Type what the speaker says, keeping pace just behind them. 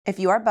If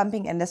you are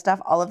bumping into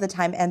stuff all of the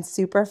time and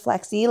super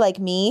flexy like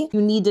me,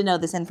 you need to know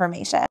this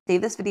information.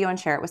 Save this video and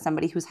share it with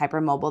somebody who's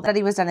hypermobile. The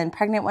study was done in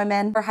pregnant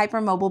women. For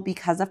hypermobile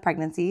because of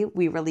pregnancy,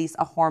 we release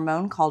a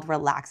hormone called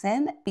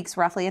relaxin. It peaks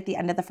roughly at the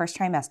end of the first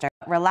trimester.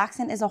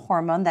 Relaxin is a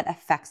hormone that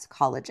affects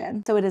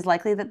collagen. So it is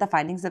likely that the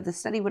findings of this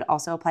study would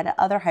also apply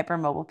to other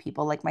hypermobile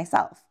people like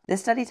myself.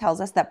 This study tells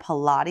us that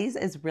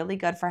Pilates is really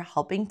good for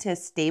helping to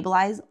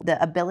stabilize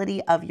the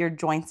ability of your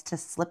joints to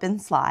slip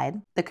and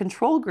slide. The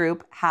control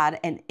group had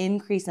an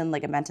increase in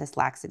ligamentous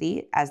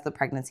laxity as the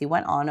pregnancy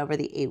went on over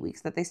the 8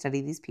 weeks that they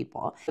studied these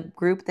people. The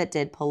group that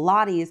did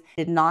Pilates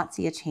did not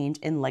see a change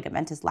in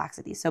ligamentous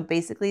laxity. So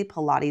basically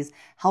Pilates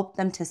helped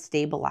them to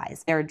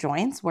stabilize their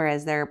joints,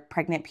 whereas their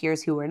pregnant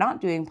peers who were not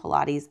doing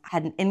Pilates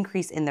had an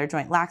increase in their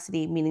joint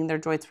laxity, meaning their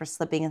joints were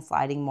slipping and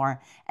sliding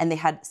more, and they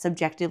had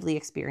subjectively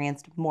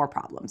experienced more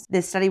problems.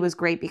 This study was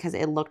great because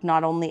it looked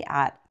not only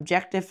at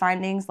objective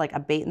findings like a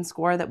Baton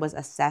score that was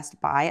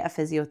assessed by a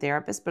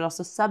physiotherapist, but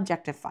also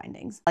subjective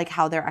findings like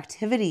how their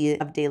activity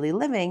of daily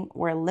living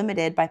were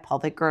limited by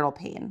pelvic girdle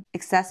pain.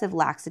 Excessive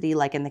laxity,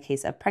 like in the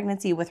case of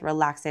pregnancy with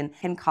relaxin,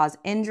 can cause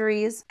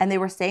injuries, and they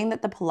were saying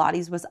that the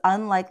Pilates was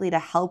unlikely to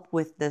help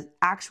with the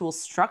actual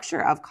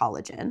structure of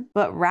collagen,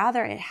 but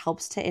rather it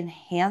helps to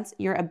enhance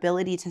your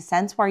ability to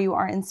sense where you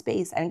are in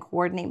space and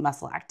coordinate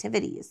muscle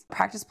activities.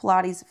 Practice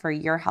Pilates for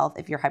your health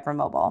if you're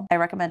hypermobile. I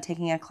recommend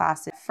taking a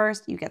class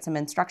first. You get some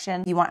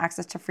instruction. If you want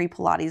access to free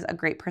Pilates, a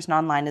great person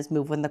online is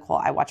Move with Nicole.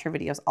 I watch her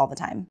videos all the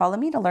time. Follow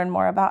me to learn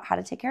more about how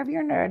to take care of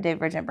your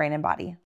neurodivergent brain and body.